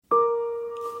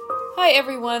Hi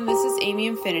everyone, this is Amy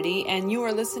Infinity, and you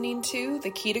are listening to The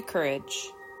Key to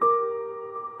Courage.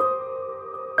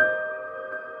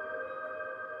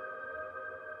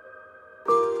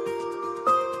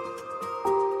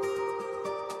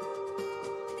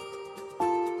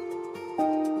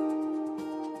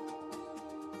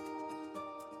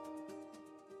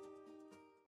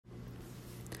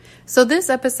 So this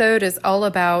episode is all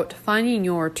about finding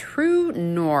your true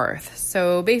north.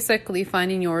 So basically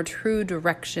finding your true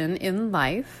direction in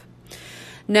life.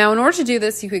 Now, in order to do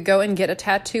this, you could go and get a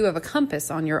tattoo of a compass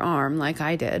on your arm like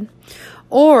I did.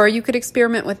 Or you could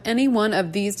experiment with any one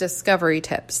of these discovery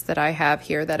tips that I have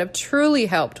here that have truly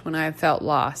helped when I have felt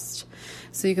lost.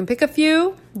 So you can pick a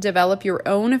few, develop your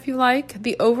own if you like.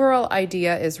 The overall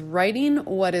idea is writing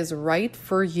what is right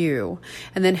for you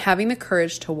and then having the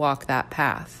courage to walk that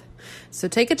path. So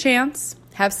take a chance,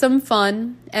 have some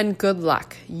fun, and good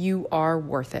luck. You are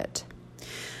worth it.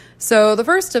 So the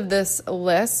first of this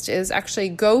list is actually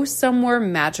go somewhere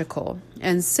magical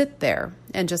and sit there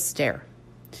and just stare.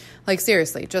 Like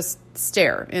seriously, just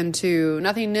stare into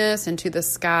nothingness, into the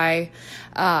sky,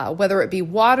 whether it be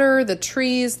water, the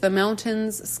trees, the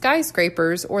mountains,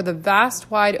 skyscrapers, or the vast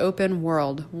wide open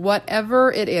world.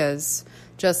 Whatever it is,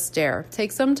 just stare.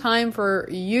 Take some time for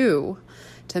you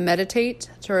to meditate,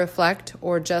 to reflect,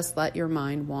 or just let your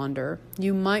mind wander.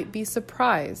 You might be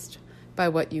surprised by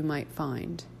what you might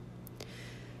find.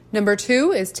 Number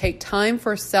 2 is take time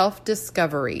for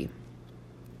self-discovery.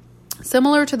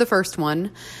 Similar to the first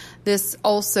one, this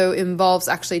also involves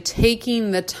actually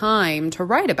taking the time to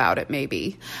write about it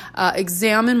maybe.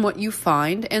 Examine what you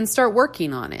find and start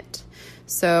working on it.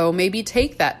 So maybe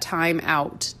take that time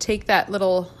out, take that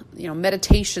little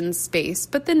meditation space,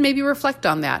 but then maybe reflect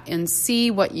on that and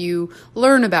see what you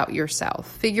learn about yourself.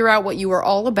 Figure out what you are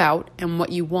all about and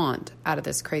what you want out of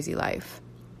this crazy life.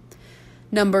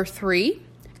 Number 3,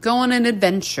 go on an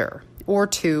adventure, or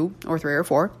 2, or 3, or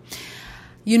 4.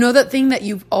 You know that thing that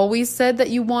you've always said that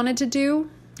you wanted to do,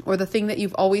 or the thing that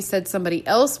you've always said somebody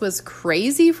else was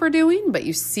crazy for doing, but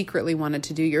you secretly wanted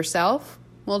to do yourself?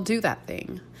 Well, do that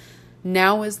thing.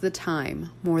 Now is the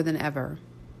time more than ever.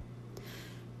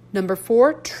 Number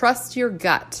 4, trust your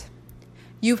gut.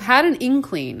 You've had an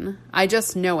inkling, I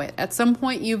just know it. At some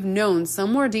point you've known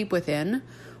somewhere deep within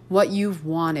what you've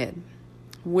wanted,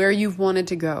 where you've wanted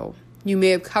to go. You may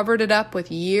have covered it up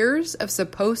with years of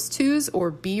supposed tos or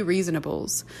be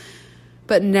reasonables.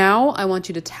 But now I want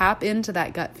you to tap into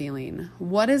that gut feeling.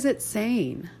 What is it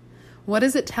saying? What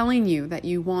is it telling you that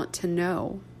you want to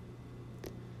know?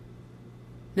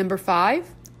 Number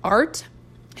 5, art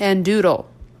and doodle.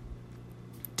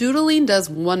 Doodling does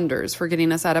wonders for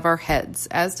getting us out of our heads,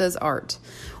 as does art.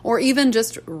 Or even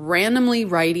just randomly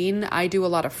writing. I do a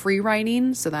lot of free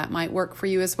writing, so that might work for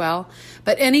you as well.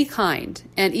 But any kind.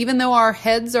 And even though our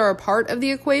heads are a part of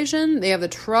the equation, they have the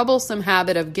troublesome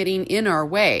habit of getting in our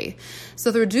way.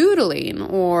 So through doodling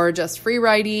or just free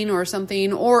writing or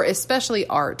something, or especially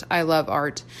art, I love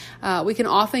art, we can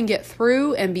often get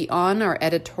through and beyond our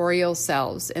editorial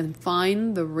selves and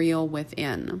find the real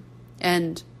within.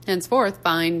 And henceforth,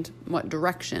 find what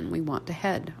direction we want to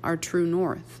head, our true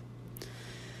north.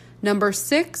 Number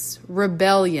 6,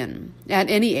 rebellion at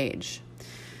any age.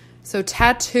 So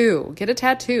tattoo, get a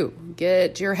tattoo,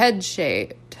 get your head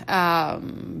shaved,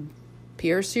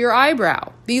 pierce your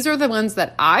eyebrow. These are the ones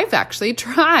that I've actually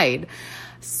tried.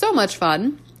 So much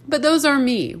fun, but those are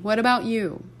me. What about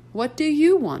you? What do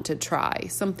you want to try?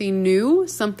 Something new,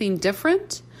 something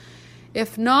different?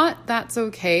 If not, that's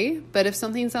okay. But if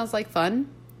something sounds like fun,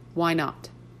 why not?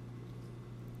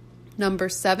 Number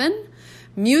 7,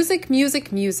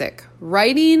 music.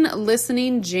 Writing,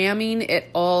 listening, jamming, it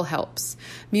all helps.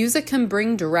 Music can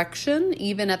bring direction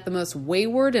even at the most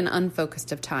wayward and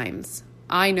unfocused of times.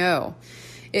 I know.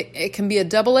 It can be a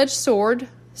double-edged sword,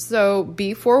 so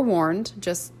be forewarned,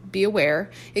 just be aware.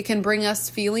 It can bring us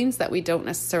feelings that we don't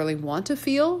necessarily want to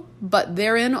feel, but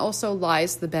therein also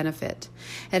lies the benefit.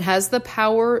 It has the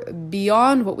power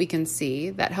beyond what we can see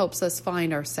that helps us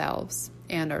find ourselves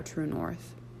and our true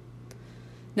north.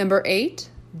 Number 8,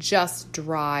 just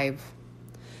drive.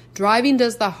 Driving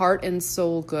does the heart and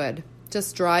soul good.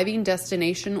 Just driving,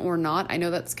 destination or not. I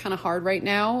know that's kind of hard right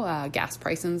now. Gas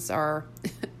prices are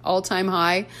all-time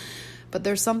high, but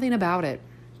there's something about it.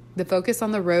 The focus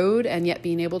on the road and yet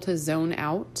being able to zone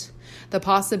out. The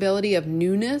possibility of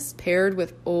newness paired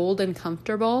with old and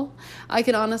comfortable. I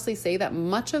can honestly say that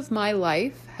much of my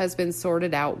life has been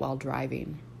sorted out while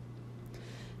driving.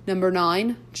 Number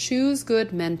 9, choose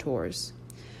good mentors.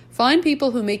 Find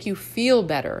people who make you feel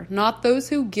better, not those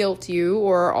who guilt you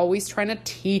or are always trying to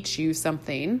teach you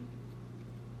something.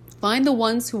 Find the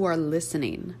ones who are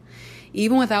listening.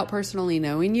 Even without personally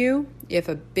knowing you, if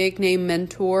a big name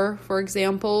mentor, for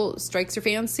example, strikes your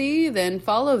fancy, then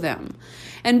follow them.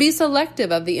 And be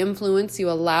selective of the influence you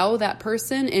allow that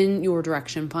person in your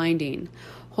direction finding.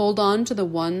 Hold on to the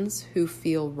ones who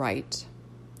feel right.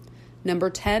 Number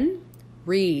 10,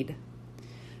 read.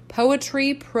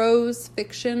 Poetry, prose,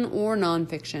 fiction, or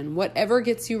nonfiction, whatever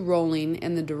gets you rolling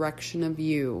in the direction of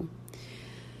you.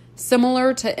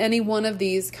 Similar to any one of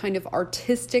these kind of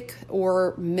artistic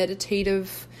or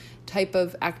meditative type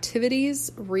of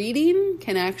activities, reading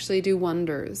can actually do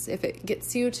wonders if it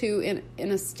gets you to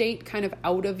in a state kind of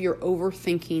out of your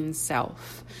overthinking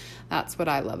self. That's what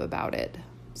I love about it.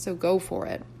 So go for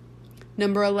it.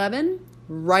 Number 11,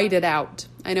 write it out.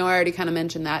 I know I already kind of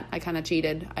mentioned that. I kind of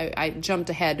cheated. I jumped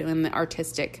ahead when the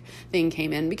artistic thing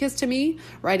came in because to me,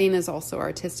 writing is also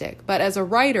artistic. But as a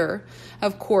writer,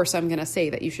 of course, I'm going to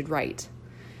say that you should write.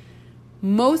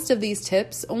 Most of these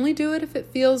tips only do it if it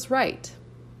feels right.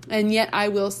 And yet I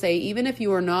will say, even if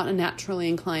you are not a naturally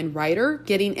inclined writer,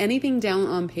 getting anything down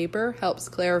on paper helps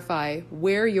clarify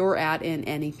where you're at in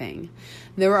anything.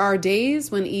 There are days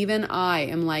when even I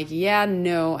am like, yeah,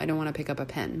 no, I don't want to pick up a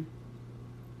pen.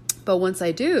 But once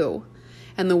I do,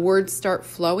 and the words start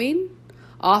flowing,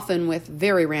 often with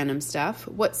very random stuff,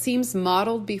 what seems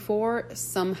modeled before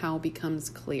somehow becomes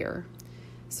clear.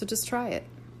 So just try it.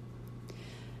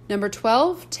 Number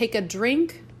 12, take a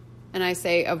drink, and I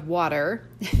say of water.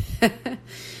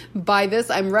 By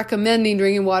this, I'm recommending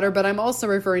drinking water, but I'm also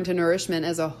referring to nourishment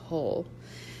as a whole.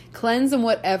 Cleanse in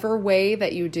whatever way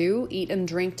that you do. Eat and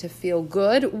drink to feel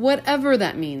good, whatever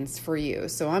that means for you.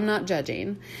 So I'm not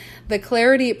judging. The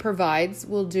clarity it provides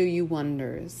will do you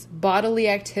wonders. Bodily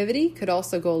activity could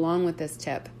also go along with this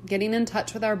tip. Getting in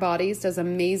touch with our bodies does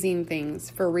amazing things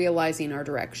for realizing our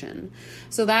direction.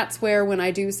 So that's where when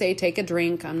I do say take a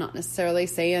drink, I'm not necessarily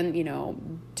saying,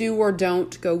 do or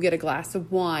don't go get a glass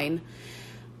of wine.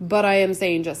 But I am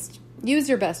saying just use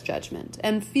your best judgment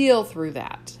and feel through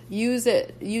that. Use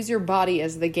your body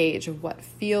as the gauge of what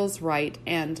feels right,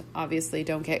 and obviously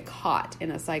don't get caught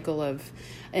in a cycle of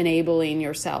enabling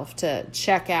yourself to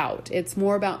check out. It's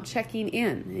more about checking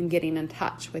in and getting in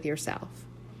touch with yourself.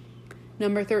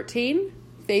 Number 13,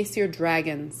 face your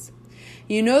dragons.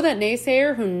 You know that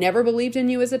naysayer who never believed in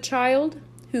you as a child,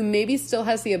 who maybe still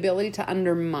has the ability to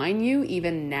undermine you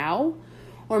even now,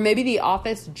 or maybe the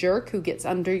office jerk who gets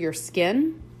under your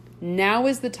skin? Now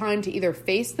is the time to either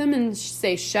face them and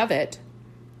say, shove it,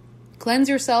 cleanse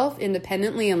yourself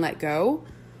independently and let go,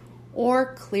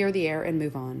 or clear the air and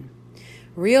move on.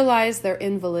 Realize their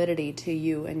invalidity to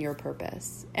you and your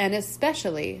purpose, and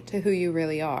especially to who you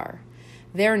really are.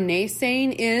 Their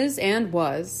naysaying is and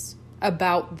was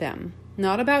about them,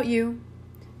 not about you.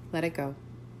 Let it go.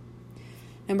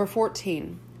 Number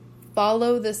 14,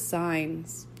 follow the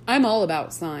signs. I'm all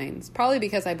about signs, probably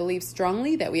because I believe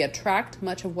strongly that we attract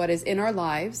much of what is in our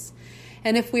lives.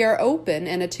 And if we are open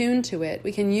and attuned to it,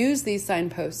 we can use these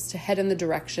signposts to head in the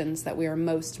directions that we are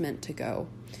most meant to go.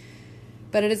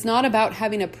 But it is not about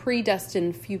having a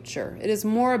predestined future. It is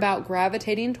more about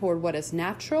gravitating toward what is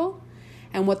natural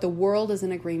and what the world is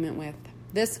in agreement with.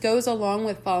 This goes along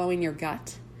with following your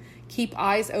gut. Keep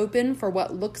eyes open for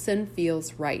what looks and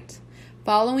feels right.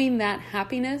 Following that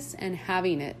happiness and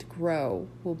having it grow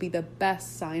will be the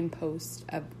best signpost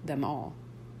of them all.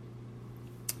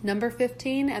 Number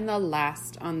 15, and the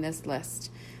last on this list.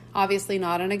 Obviously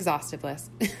not an exhaustive list.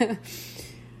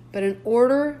 But in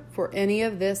order for any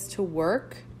of this to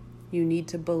work, you need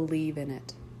to believe in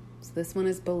it. So this one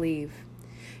is believe.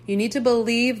 You need to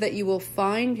believe that you will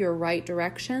find your right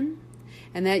direction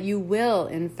and that you will,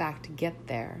 in fact, get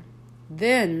there.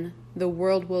 Then the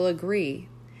world will agree,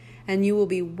 and you will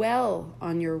be well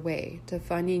on your way to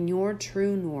finding your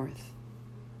true north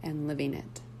and living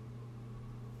it.